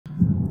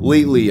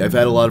Lately, I've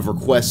had a lot of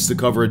requests to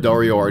cover a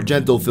Dario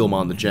Argento film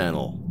on the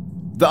channel.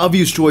 The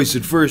obvious choice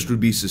at first would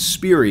be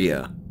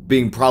Suspiria,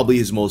 being probably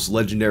his most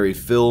legendary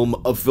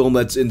film, a film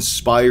that's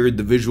inspired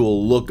the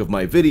visual look of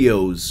my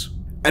videos.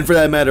 And for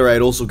that matter, I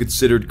had also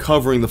considered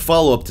covering the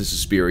follow-up to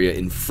Suspiria,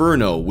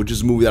 Inferno, which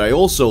is a movie that I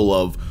also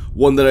love,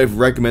 one that I've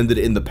recommended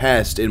in the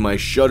past in my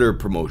Shudder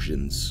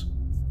promotions.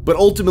 But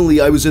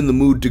ultimately, I was in the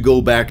mood to go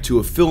back to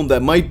a film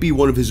that might be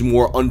one of his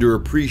more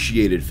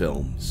underappreciated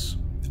films.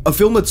 A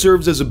film that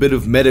serves as a bit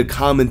of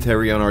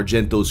meta-commentary on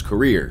Argento's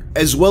career,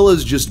 as well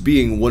as just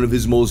being one of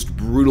his most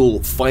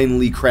brutal,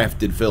 finely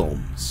crafted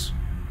films.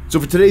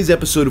 So for today's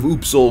episode of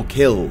Oops All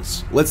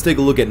Kills, let's take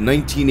a look at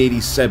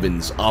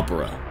 1987's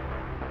Opera.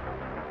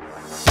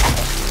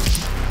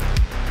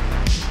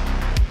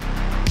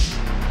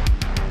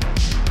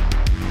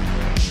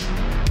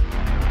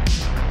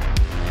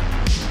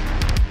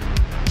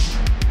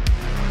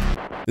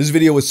 This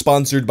video is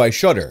sponsored by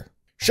Shudder.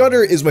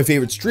 Shudder is my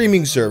favorite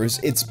streaming service.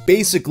 It's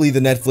basically the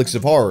Netflix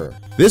of horror.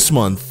 This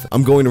month,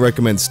 I'm going to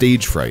recommend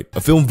Stage Fright,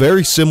 a film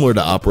very similar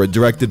to Opera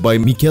directed by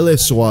Michele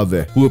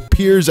Soave, who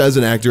appears as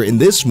an actor in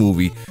this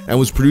movie and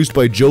was produced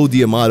by Joe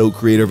D'Amato,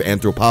 creator of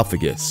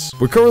Anthropophagus.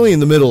 We're currently in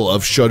the middle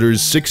of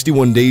Shudder's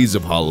 61 Days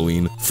of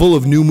Halloween, full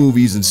of new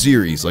movies and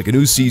series like a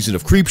new season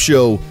of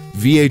Creepshow,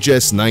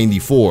 VHS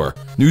 94,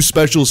 new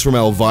specials from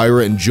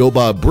Elvira and Joe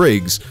Bob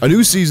Briggs, a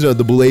new season of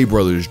the Boulet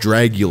Brothers'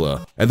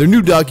 Dragula, and their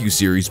new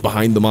docuseries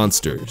Behind the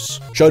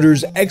Monsters.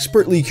 Shudder's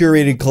expertly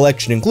curated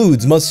collection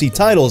includes must-see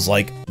titles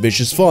like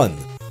Vicious Fun,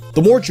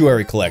 The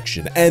Mortuary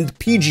Collection, and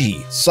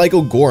PG,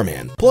 Psycho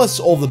Gorman, plus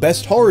all the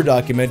best horror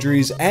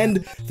documentaries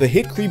and the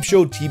hit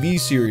Creepshow TV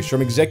series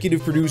from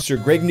executive producer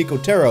Greg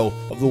Nicotero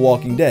of The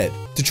Walking Dead.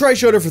 To try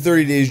Shudder for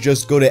 30 days,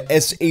 just go to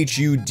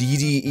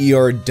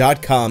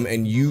shudder.com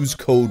and use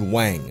code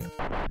Whang.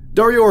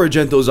 Dario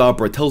Argento's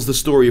Opera tells the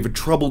story of a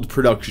troubled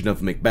production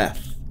of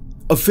Macbeth.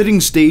 A fitting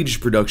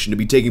staged production to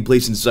be taking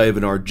place inside of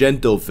an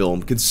Argento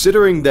film,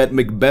 considering that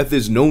Macbeth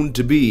is known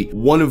to be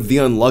one of the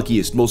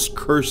unluckiest, most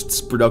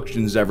cursed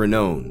productions ever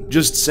known.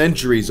 Just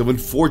centuries of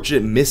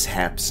unfortunate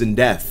mishaps and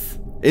death.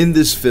 In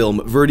this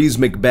film, Verdi's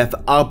Macbeth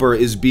opera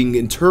is being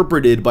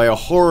interpreted by a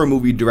horror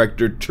movie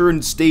director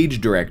turned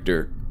stage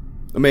director,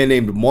 a man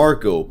named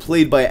Marco,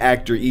 played by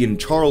actor Ian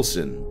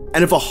Charleson.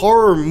 And if a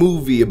horror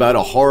movie about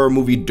a horror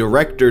movie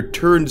director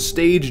turned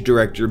stage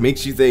director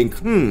makes you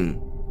think,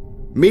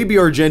 maybe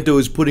Argento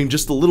is putting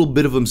just a little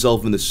bit of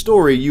himself in the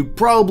story, you'd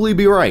probably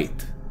be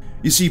right.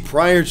 You see,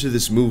 prior to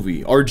this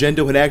movie,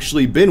 Argento had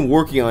actually been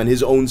working on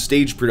his own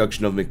stage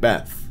production of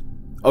Macbeth.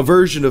 A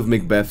version of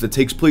Macbeth that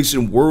takes place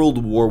in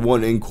World War I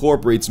and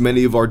incorporates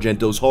many of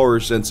Argento's horror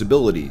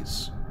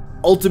sensibilities.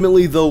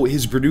 Ultimately, though,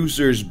 his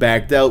producers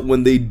backed out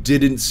when they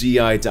didn't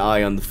see eye to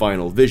eye on the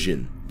final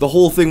vision. The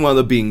whole thing wound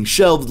up being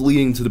shelved,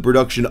 leading to the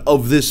production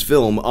of this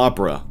film,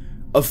 Opera.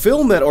 A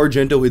film that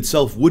Argento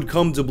himself would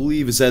come to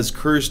believe is as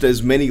cursed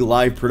as many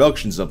live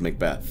productions of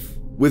Macbeth,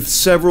 with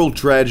several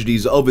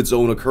tragedies of its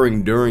own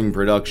occurring during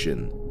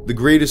production, the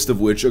greatest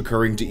of which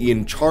occurring to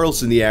Ian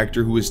Charleson, the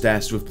actor who was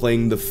tasked with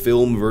playing the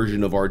film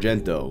version of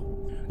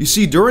Argento. You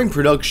see, during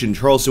production,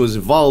 Charleson was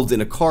involved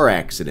in a car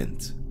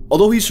accident.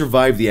 Although he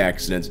survived the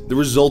accident, the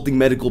resulting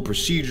medical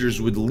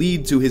procedures would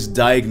lead to his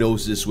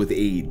diagnosis with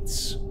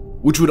AIDS,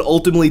 which would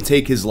ultimately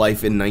take his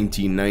life in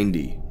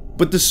 1990.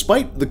 But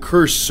despite the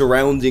curse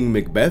surrounding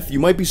Macbeth, you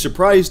might be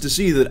surprised to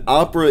see that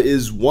Opera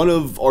is one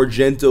of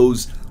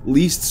Argento's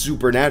least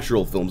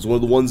supernatural films, one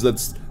of the ones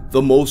that's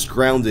the most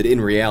grounded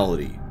in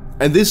reality.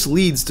 And this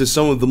leads to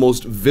some of the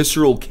most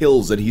visceral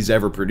kills that he's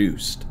ever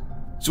produced.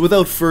 So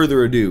without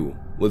further ado,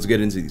 let's get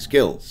into these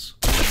kills.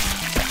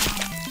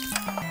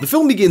 The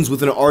film begins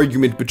with an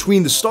argument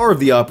between the star of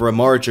the opera,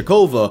 Mara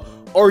Chekova,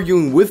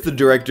 arguing with the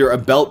director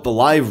about the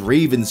live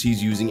ravens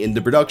he's using in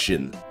the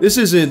production. This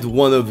isn't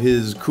one of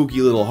his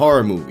kooky little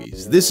horror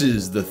movies, this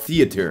is the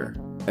theater,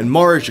 and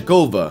Mara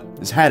Chekova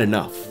has had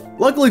enough.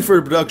 Luckily for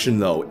the production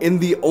though, in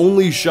the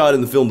only shot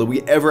in the film that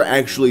we ever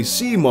actually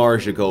see Mara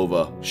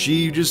Chekova,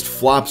 she just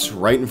flops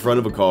right in front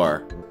of a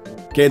car.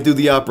 Can't do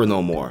the opera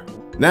no more.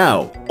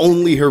 Now,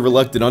 only her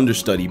reluctant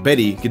understudy,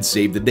 Betty, can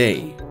save the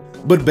day.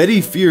 But Betty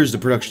fears the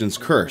production's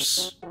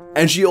curse,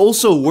 and she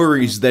also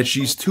worries that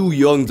she's too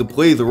young to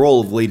play the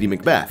role of Lady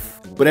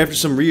Macbeth. But after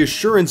some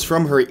reassurance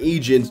from her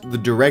agent, the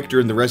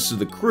director, and the rest of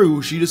the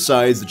crew, she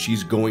decides that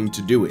she's going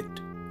to do it.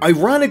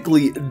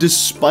 Ironically,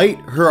 despite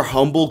her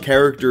humble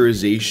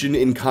characterization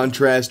in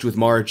contrast with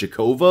Mara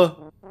Chekova,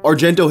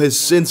 Argento has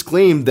since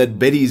claimed that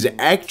Betty's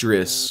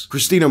actress,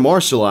 Christina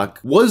Marcelak,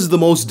 was the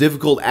most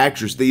difficult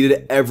actress they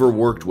had ever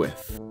worked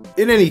with.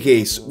 In any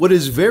case, what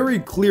is very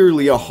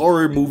clearly a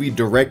horror movie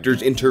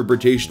director's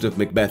interpretation of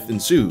Macbeth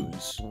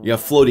ensues. You have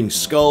floating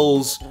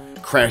skulls,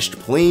 crashed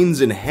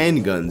planes, and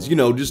handguns, you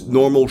know, just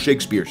normal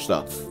Shakespeare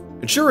stuff.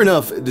 And sure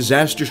enough,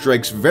 disaster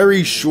strikes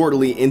very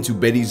shortly into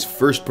Betty's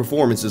first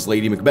performance as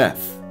Lady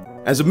Macbeth.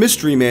 As a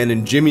mystery man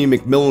in Jimmy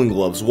McMillan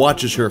gloves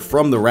watches her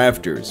from the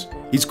rafters,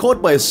 He's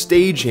caught by a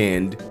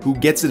stagehand who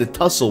gets in a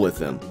tussle with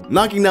him,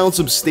 knocking down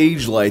some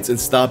stage lights and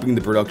stopping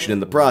the production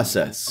in the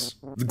process.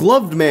 The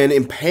gloved man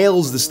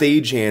impales the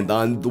stagehand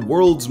on the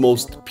world's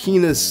most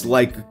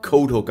penis-like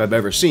coat hook I've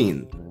ever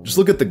seen. Just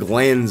look at the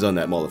glands on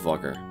that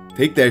motherfucker.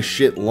 Take that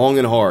shit long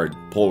and hard,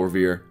 Paul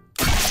Revere.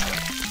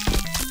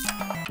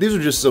 These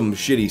are just some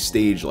shitty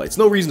stage lights.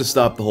 No reason to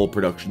stop the whole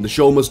production. The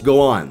show must go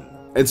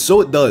on. And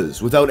so it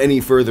does, without any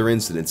further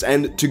incidents,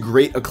 and to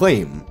great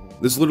acclaim.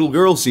 This little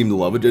girl seemed to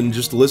love it, and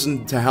just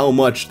listen to how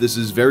much this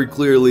is very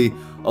clearly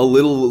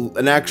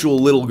an actual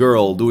little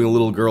girl doing a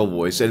little girl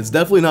voice, and it's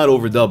definitely not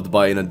overdubbed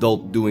by an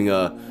adult doing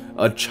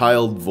a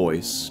child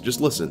voice.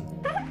 Just listen.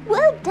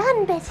 Well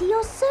done, Betty,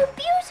 you're so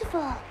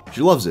beautiful.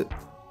 She loves it.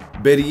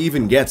 Betty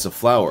even gets a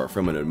flower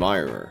from an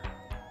admirer.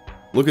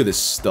 Look at this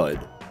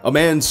stud. A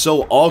man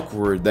so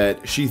awkward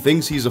that she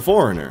thinks he's a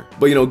foreigner.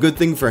 But you know, good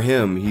thing for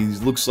him, he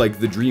looks like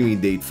the dreamy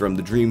date from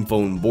the Dream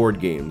Phone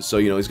board games, so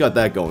you know, he's got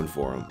that going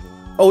for him.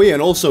 Oh yeah,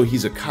 and also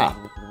he's a cop.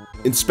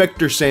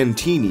 Inspector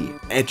Santini,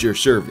 at your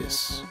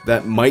service.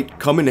 That might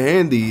come in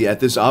handy at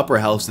this opera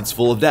house that's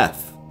full of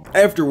death.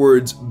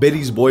 Afterwards,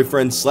 Betty's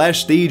boyfriend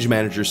slash stage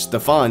manager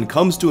Stefan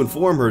comes to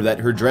inform her that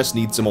her dress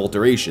needs some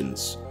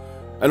alterations.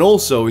 And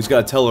also, he's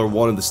gotta tell her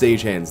one of the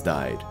stagehands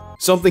died.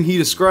 Something he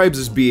describes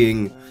as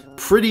being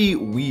pretty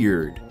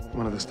weird.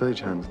 One of the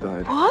stagehands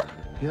died. What?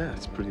 Yeah,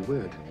 it's pretty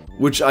weird.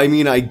 Which, I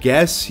mean, I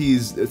guess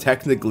he's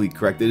technically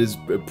correct. It is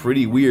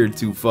pretty weird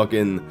to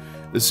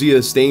see a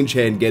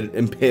stagehand get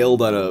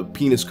impaled on a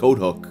penis coat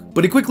hook.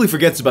 But he quickly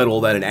forgets about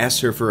all that and asks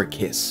her for a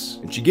kiss.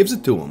 And she gives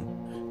it to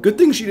him. Good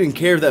thing she didn't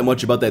care that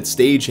much about that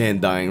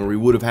stagehand dying, or he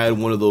would have had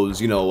one of those,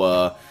 you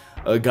know,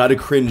 gotta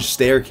cringe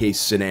staircase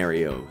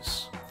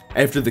scenarios.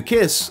 After the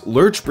kiss,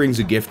 Lurch brings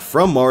a gift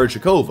from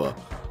Marishakova,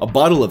 a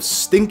bottle of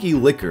stinky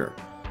liquor.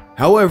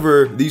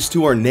 However, these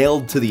two are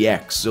nailed to the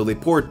X, so they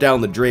pour it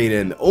down the drain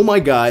and, oh my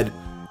god,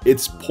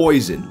 it's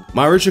poison.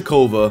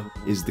 Marishakova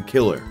is the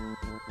killer.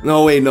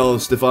 No, wait, no,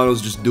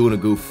 Stefano's just doing a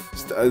goof.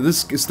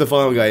 This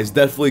Stefano guy is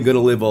definitely gonna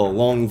live a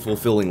long,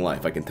 fulfilling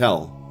life, I can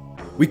tell.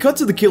 We cut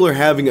to the killer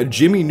having a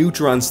Jimmy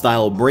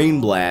Neutron-style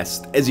brain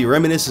blast as he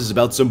reminisces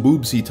about some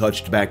boobs he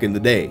touched back in the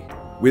day.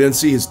 We then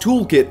see his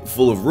toolkit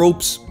full of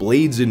ropes,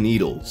 blades, and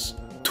needles.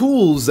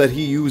 Tools that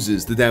he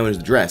uses to damage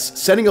the dress,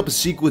 setting up a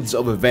sequence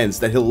of events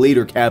that he'll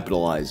later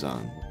capitalize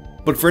on.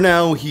 But for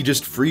now, he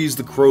just frees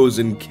the crows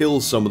and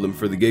kills some of them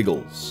for the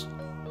giggles.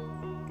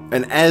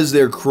 And as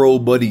their crow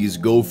buddies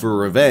go for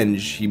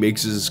revenge, he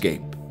makes his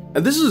escape.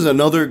 And this is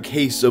another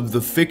case of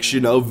the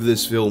fiction of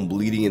this film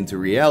bleeding into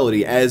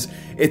reality, as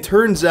it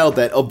turns out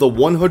that of the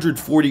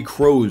 140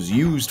 crows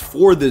used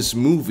for this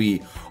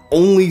movie,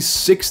 only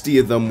 60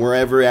 of them were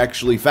ever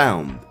actually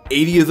found.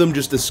 80 of them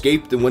just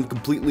escaped and went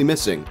completely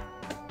missing.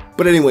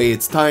 But anyway,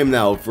 it's time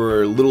now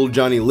for little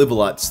Johnny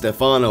Live-A-Lot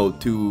Stefano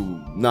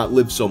to not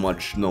live so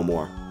much no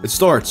more. It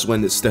starts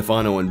when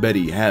Stefano and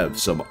Betty have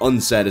some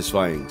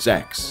unsatisfying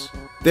sex.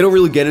 They don't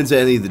really get into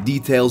any of the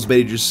details.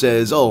 Betty just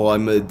says, oh,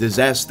 I'm a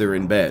disaster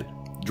in bed.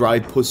 Dry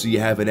pussy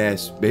having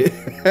ass bitch.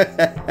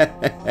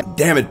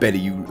 Damn it, Betty,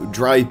 you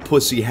dry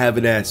pussy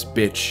having ass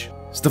bitch.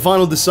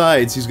 Stefano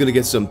decides he's gonna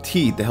get some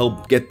tea to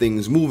help get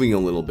things moving a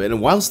little bit,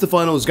 and while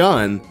Stefano's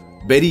gone,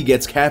 Betty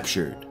gets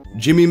captured.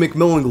 Jimmy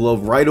McMillan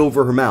glove right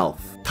over her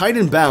mouth, tied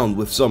and bound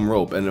with some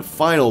rope, and a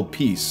final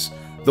piece,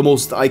 the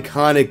most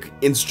iconic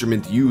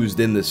instrument used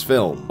in this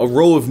film. A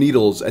row of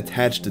needles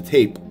attached to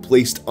tape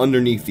placed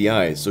underneath the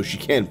eyes so she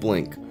can't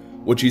blink.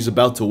 What she's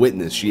about to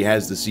witness, she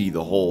has to see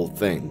the whole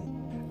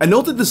thing. And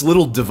note that this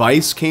little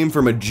device came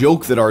from a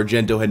joke that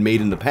Argento had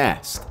made in the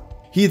past.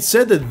 He had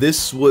said that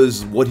this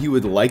was what he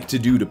would like to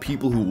do to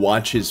people who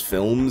watch his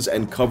films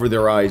and cover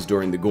their eyes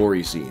during the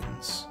gory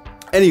scenes.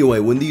 Anyway,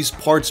 when these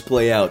parts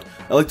play out,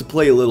 I like to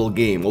play a little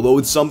game, although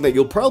it's something that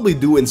you'll probably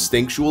do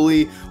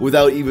instinctually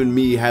without even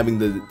me having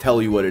to tell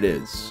you what it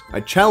is. I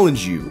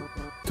challenge you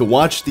to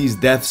watch these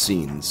death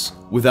scenes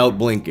without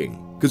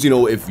blinking. Because, you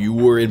know, if you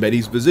were in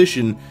Betty's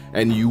position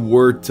and you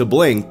were to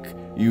blink,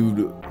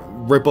 you'd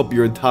rip up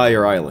your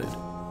entire eyelid.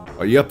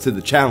 Are you up to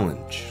the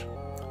challenge?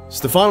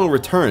 Stefano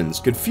returns,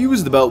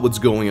 confused about what's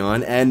going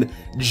on, and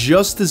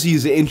just as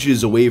he's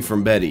inches away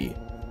from Betty,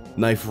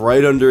 knife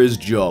right under his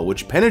jaw,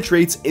 which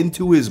penetrates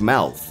into his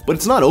mouth. But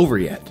it's not over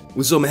yet.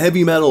 With some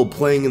heavy metal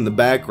playing in the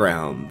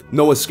background,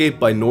 no escape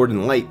by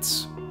Northern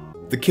Lights,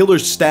 the killer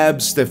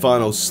stabs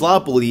Stefano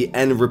sloppily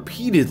and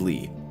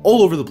repeatedly,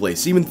 all over the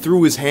place, even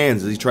through his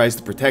hands as he tries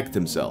to protect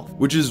himself,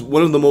 which is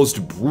one of the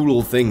most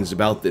brutal things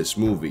about this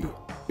movie.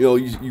 You know,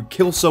 you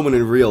kill someone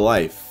in real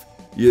life,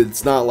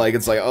 it's not like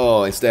it's like,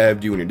 oh, I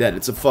stabbed you and you're dead.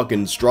 It's a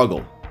fucking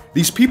struggle.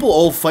 These people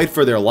all fight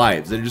for their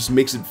lives, and it just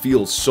makes it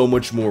feel so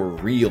much more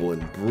real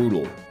and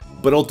brutal.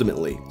 But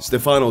ultimately,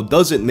 Stefano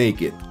doesn't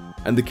make it,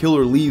 and the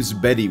killer leaves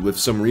Betty with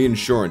some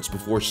reinsurance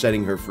before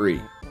setting her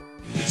free.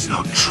 It's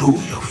not true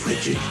you're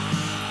frigid.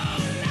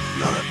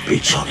 You're a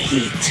bitch on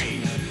heat.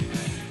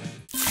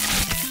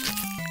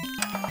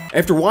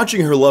 After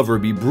watching her lover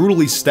be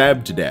brutally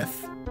stabbed to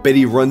death,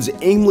 Betty runs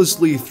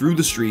aimlessly through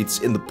the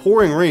streets in the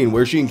pouring rain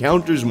where she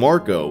encounters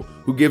Marco,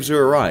 who gives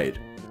her a ride.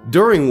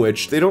 during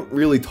which they don't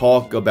really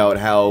talk about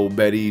how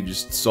Betty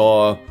just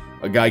saw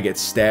a guy get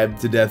stabbed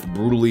to death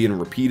brutally and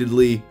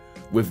repeatedly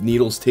with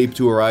needles taped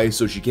to her eyes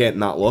so she can't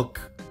not look.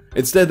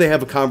 Instead, they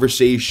have a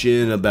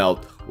conversation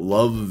about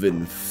love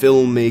and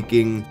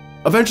filmmaking.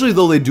 Eventually,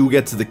 though, they do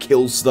get to the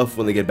kill stuff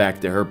when they get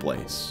back to her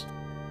place.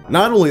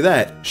 Not only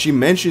that, she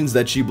mentions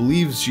that she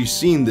believes she's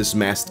seen this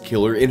masked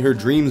killer in her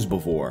dreams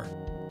before.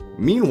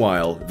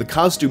 Meanwhile, the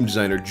costume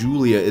designer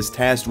Julia is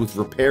tasked with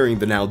repairing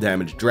the now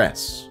damaged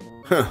dress.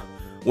 Huh,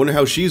 wonder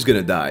how she's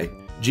gonna die.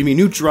 Jimmy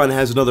Neutron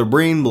has another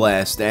brain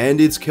blast,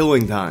 and it's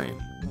killing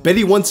time.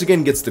 Betty once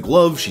again gets the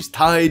glove, she's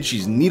tied,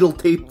 she's needle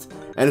taped,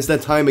 and it's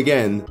that time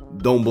again,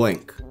 don't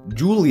blink.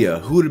 Julia,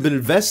 who had been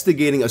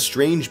investigating a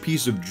strange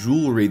piece of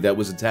jewelry that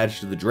was attached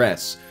to the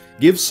dress,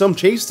 gives some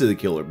chase to the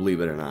killer,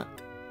 believe it or not.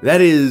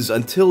 That is,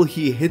 until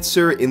he hits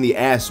her in the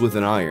ass with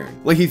an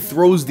iron. Like he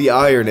throws the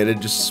iron and it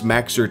just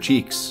smacks her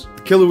cheeks.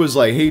 The killer was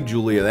like, hey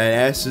Julia, that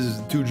ass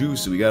is too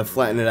juicy, we gotta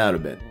flatten it out a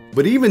bit.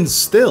 But even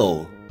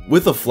still,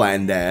 with a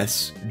flattened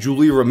ass,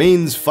 Julia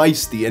remains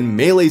feisty and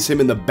melees him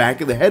in the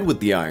back of the head with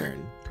the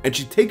iron. And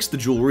she takes the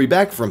jewelry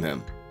back from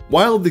him.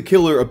 While the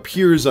killer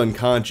appears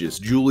unconscious,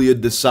 Julia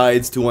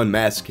decides to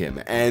unmask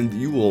him, and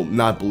you will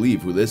not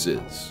believe who this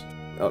is.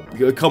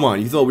 Come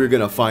on, you thought we were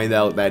gonna find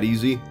out that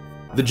easy?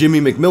 The Jimmy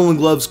McMillan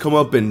gloves come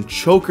up and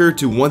choke her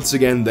to once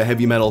again the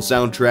heavy metal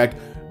soundtrack,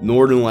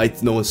 Northern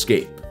Lights No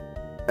Escape.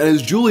 And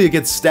as Julia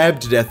gets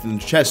stabbed to death in the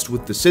chest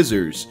with the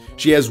scissors,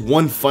 she has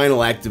one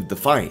final act of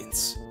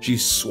defiance. She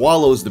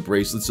swallows the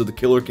bracelet so the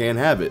killer can't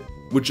have it,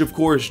 which of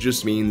course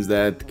just means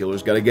that the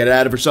killer's gotta get it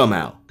out of her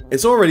somehow.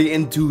 It's already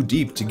in too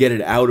deep to get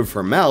it out of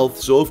her mouth,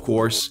 so of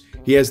course,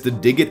 he has to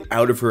dig it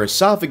out of her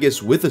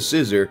esophagus with a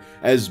scissor,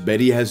 as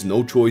Betty has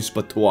no choice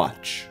but to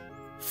watch.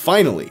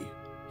 Finally,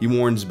 he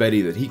warns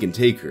Betty that he can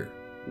take her,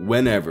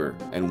 whenever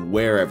and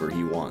wherever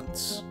he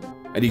wants.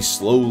 And he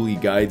slowly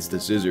guides the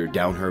scissor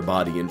down her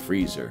body and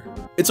frees her.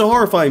 It's a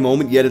horrifying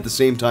moment, yet at the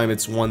same time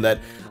it's one that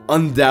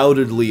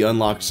undoubtedly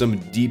unlocks some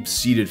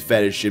deep-seated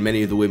fetish in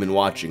many of the women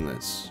watching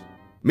this.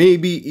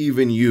 Maybe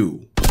even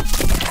you.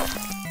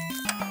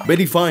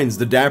 Betty finds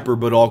the dapper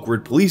but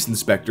awkward police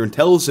inspector and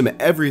tells him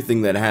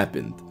everything that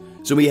happened,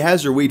 so he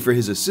has her wait for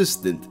his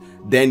assistant,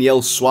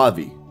 Danielle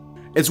Suavi.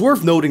 It's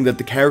worth noting that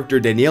the character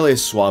Danielle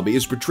Suavi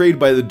is portrayed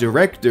by the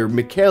director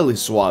Michele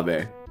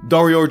Suave,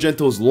 Dario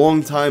Argento's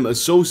longtime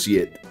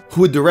associate,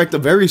 who would direct a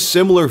very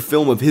similar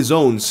film of his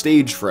own,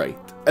 Stage Fright,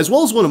 as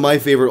well as one of my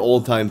favorite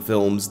all-time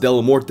films,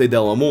 Della Morte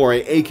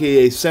dell'Amore,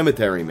 aka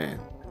Cemetery Man.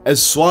 As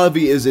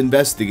Suavi is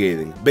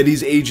investigating,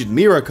 Betty's agent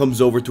Mira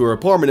comes over to her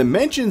apartment and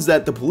mentions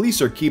that the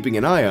police are keeping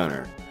an eye on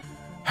her.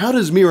 How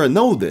does Mira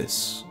know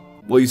this?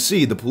 Well, you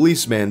see, the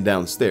policeman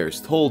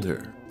downstairs told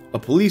her. A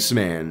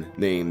policeman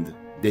named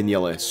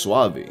Danielle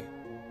Suavi.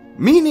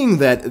 Meaning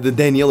that the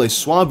Danielle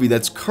Suavi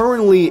that's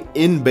currently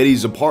in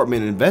Betty's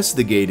apartment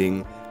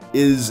investigating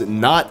is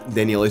not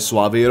Danielle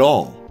Suavi at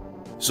all.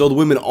 So the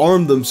women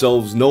arm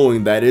themselves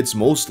knowing that it's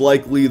most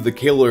likely the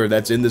killer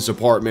that's in this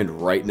apartment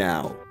right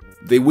now.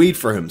 They wait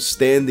for him,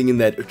 standing in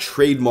that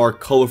trademark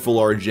colorful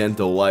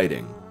Argento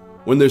lighting,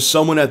 when there's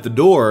someone at the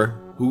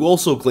door who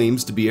also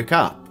claims to be a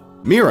cop.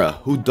 Mira,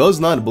 who does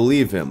not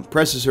believe him,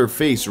 presses her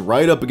face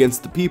right up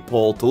against the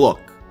peephole to look.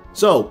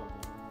 So,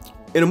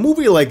 in a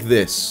movie like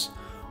this,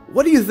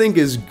 what do you think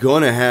is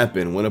gonna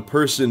happen when a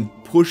person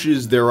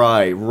pushes their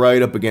eye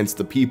right up against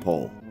the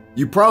peephole?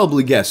 You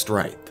probably guessed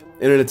right.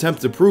 In an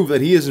attempt to prove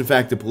that he is in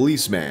fact a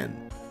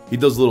policeman, he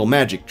does a little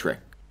magic trick.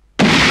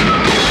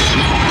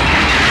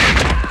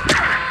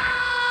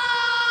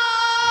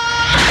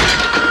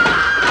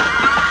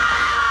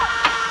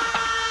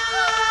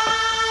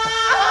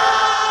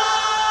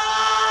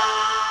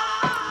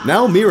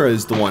 Now Mira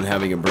is the one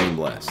having a brain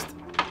blast.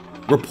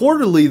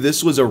 Reportedly,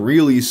 this was a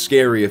really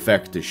scary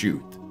effect to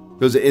shoot,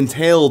 because it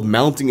entailed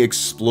mounting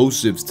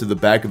explosives to the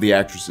back of the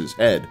actress's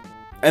head.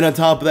 And on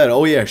top of that,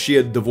 oh yeah, she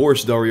had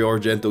divorced Dario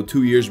Argento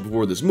 2 years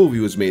before this movie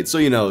was made, so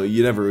you know,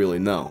 you never really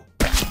know.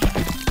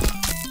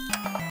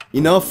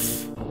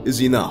 Enough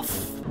is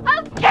enough.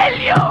 I'll kill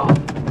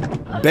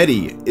you!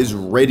 Betty is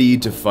ready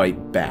to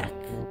fight back.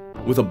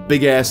 With a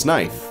big-ass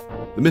knife,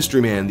 the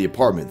mystery man in the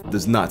apartment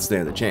does not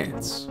stand a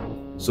chance.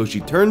 So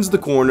she turns the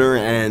corner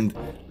and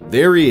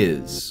there he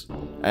is.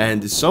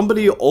 And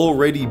somebody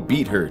already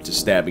beat her to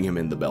stabbing him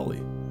in the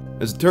belly.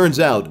 As it turns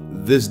out,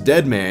 this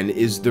dead man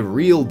is the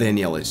real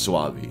Danielle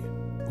Suavi,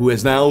 who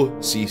has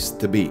now ceased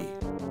to be.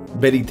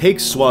 Betty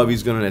takes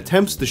Suavi's gun and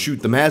attempts to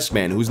shoot the masked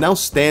man, who's now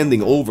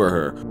standing over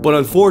her, but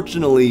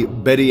unfortunately,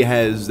 Betty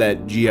has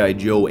that G.I.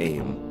 Joe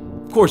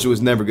aim. Of course, it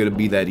was never going to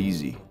be that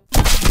easy.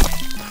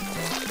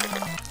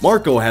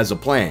 Marco has a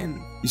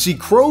plan. You see,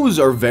 crows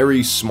are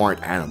very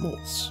smart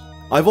animals.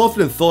 I've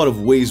often thought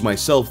of ways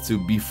myself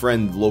to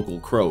befriend local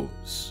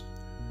crows.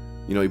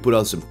 You know, you put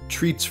out some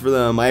treats for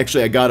them. I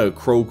got a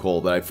crow call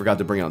that I forgot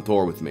to bring on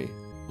tour with me.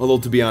 Although,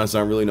 to be honest, I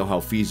don't really know how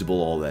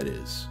feasible all that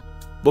is.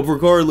 But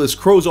regardless,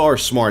 crows are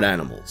smart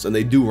animals, and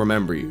they do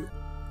remember you.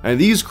 And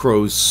these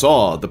crows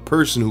saw the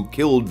person who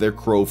killed their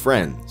crow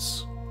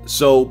friends.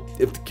 So,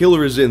 if the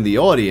killer is in the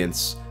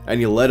audience, and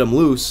you let them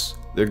loose,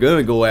 they're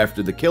gonna go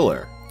after the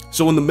killer.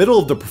 So in the middle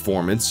of the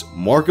performance,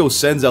 Marco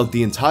sends out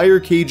the entire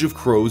cage of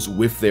crows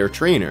with their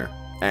trainer,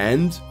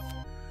 and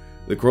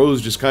the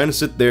crows just kind of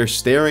sit there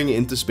staring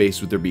into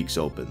space with their beaks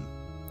open.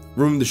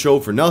 Ruined the show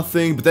for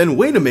nothing, but then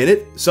wait a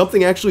minute,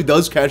 something actually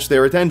does catch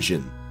their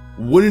attention.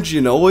 Wouldn't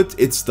you know it,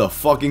 it's the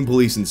fucking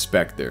police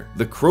inspector.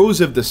 The crows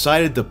have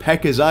decided to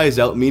peck his eyes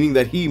out, meaning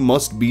that he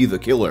must be the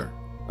killer.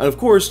 And of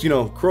course, you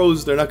know,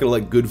 crows, they're not gonna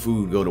let good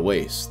food go to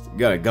waste. You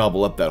gotta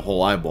gobble up that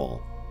whole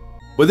eyeball.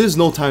 But there's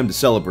no time to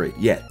celebrate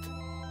yet.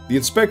 The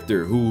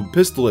inspector, who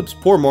pistol-whips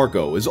poor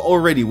Marco, is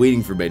already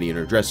waiting for Betty in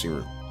her dressing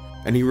room.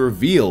 And he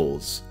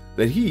reveals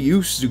that he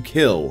used to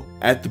kill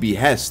at the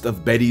behest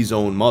of Betty's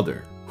own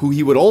mother, who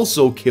he would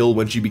also kill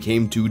when she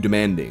became too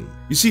demanding.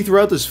 You see,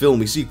 throughout this film,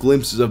 we see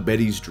glimpses of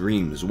Betty's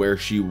dreams, where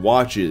she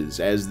watches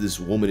as this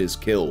woman is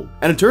killed.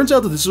 And it turns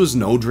out that this was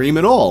no dream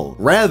at all.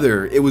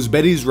 Rather, it was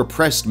Betty's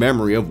repressed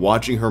memory of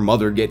watching her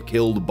mother get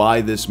killed by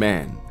this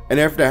man. And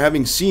after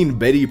having seen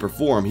Betty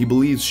perform, he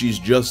believes she's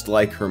just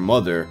like her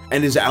mother,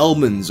 and his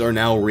almonds are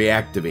now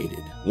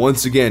reactivated.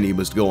 Once again, he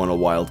must go on a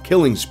wild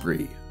killing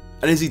spree.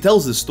 And as he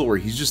tells this story,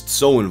 he's just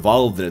so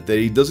involved in it that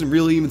he doesn't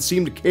really even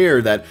seem to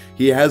care that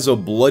he has a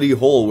bloody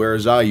hole where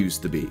his eye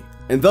used to be.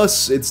 And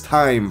thus, it's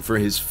time for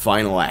his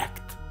final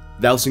act,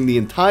 dousing the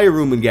entire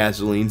room in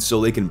gasoline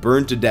so they can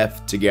burn to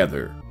death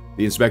together.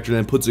 The inspector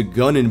then puts a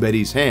gun in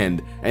Betty's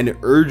hand and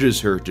urges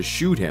her to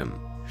shoot him.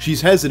 She's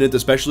hesitant,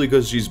 especially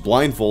because she's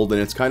blindfolded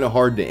and it's kind of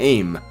hard to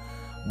aim,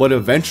 but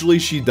eventually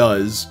she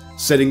does,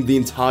 setting the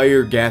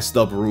entire gassed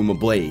up room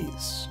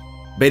ablaze.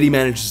 Betty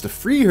manages to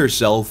free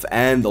herself,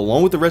 and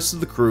along with the rest of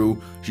the crew,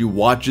 she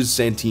watches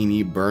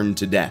Santini burn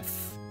to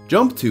death.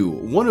 Jump to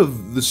one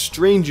of the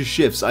strangest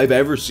shifts I've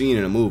ever seen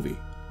in a movie.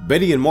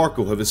 Betty and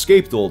Marco have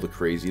escaped all the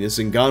craziness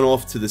and gone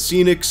off to the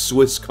scenic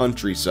Swiss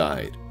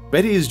countryside.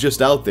 Betty is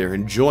just out there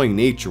enjoying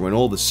nature when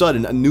all of a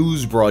sudden a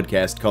news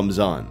broadcast comes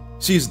on.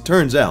 See, as it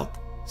turns out,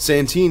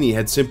 Santini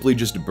had simply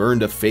just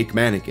burned a fake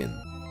mannequin.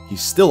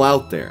 He's still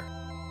out there,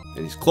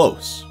 and he's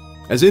close,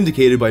 as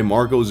indicated by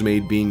Marco's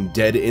maid being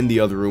dead in the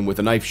other room with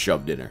a knife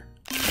shoved in her.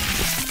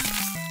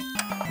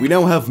 We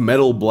now have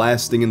metal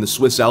blasting in the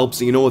Swiss Alps,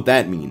 and you know what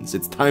that means.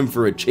 It's time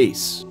for a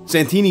chase.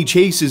 Santini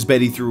chases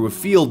Betty through a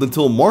field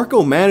until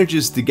Marco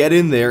manages to get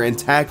in there and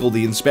tackle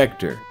the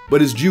inspector.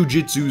 But his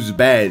jiu-jitsu's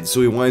bad,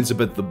 so he winds up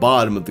at the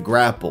bottom of the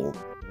grapple,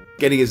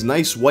 getting his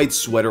nice white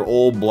sweater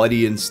all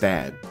bloody and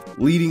stabbed,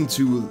 leading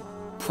to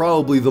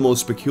probably the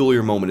most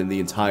peculiar moment in the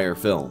entire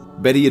film.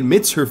 Betty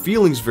admits her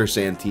feelings for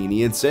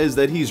Santini and says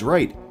that he's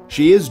right.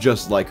 She is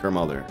just like her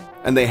mother,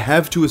 and they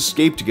have to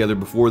escape together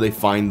before they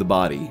find the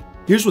body.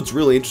 Here's what's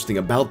really interesting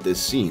about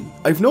this scene.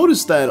 I've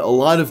noticed that a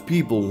lot of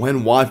people,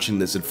 when watching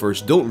this at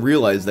first, don't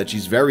realize that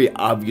she's very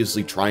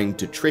obviously trying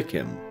to trick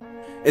him.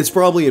 It's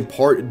probably in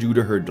part due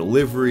to her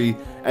delivery,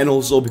 and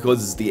also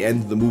because it's the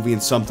end of the movie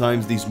and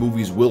sometimes these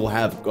movies will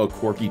have a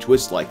quirky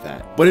twist like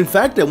that. But in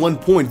fact, at one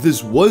point,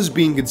 this was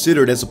being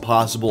considered as a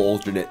possible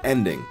alternate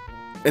ending.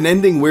 An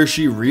ending where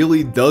she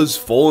really does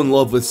fall in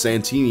love with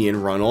Santini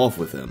and run off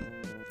with him.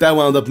 That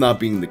wound up not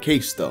being the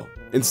case though.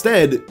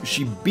 Instead,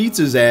 she beats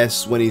his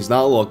ass when he's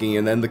not looking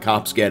and then the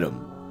cops get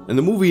him. And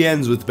the movie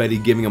ends with Betty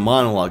giving a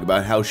monologue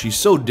about how she's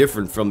so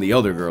different from the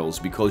other girls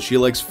because she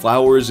likes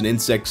flowers and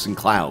insects and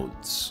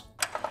clouds.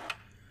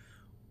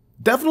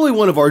 Definitely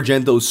one of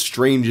Argento's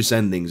strangest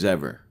endings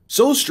ever.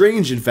 So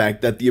strange, in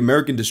fact, that the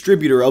American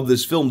distributor of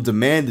this film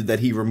demanded that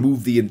he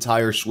remove the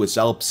entire Swiss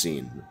Alps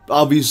scene.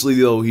 Obviously,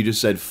 though, he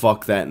just said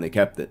fuck that and they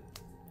kept it.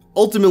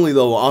 Ultimately,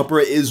 though,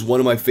 Opera is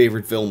one of my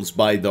favorite films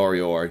by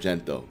Dario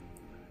Argento.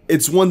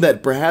 It's one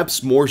that,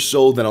 perhaps more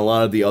so than a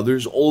lot of the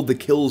others, all of the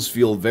kills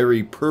feel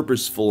very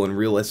purposeful and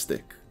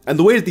realistic. And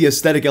the way that the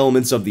aesthetic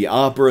elements of the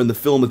opera and the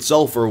film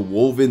itself are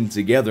woven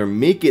together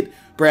make it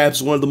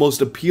perhaps one of the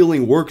most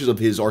appealing works of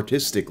his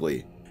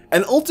artistically.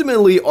 And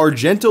ultimately,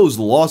 Argento's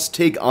lost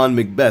take on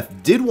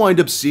Macbeth did wind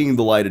up seeing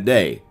the light of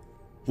day,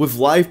 with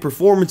live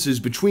performances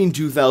between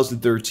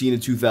 2013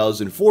 and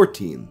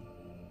 2014.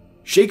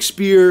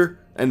 Shakespeare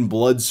and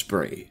Blood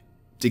Spray,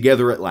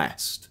 together at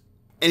last.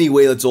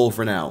 Anyway, that's all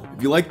for now.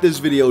 If you liked this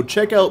video,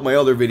 check out my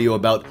other video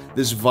about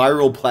this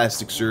viral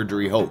plastic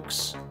surgery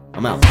hoax.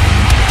 I'm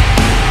out.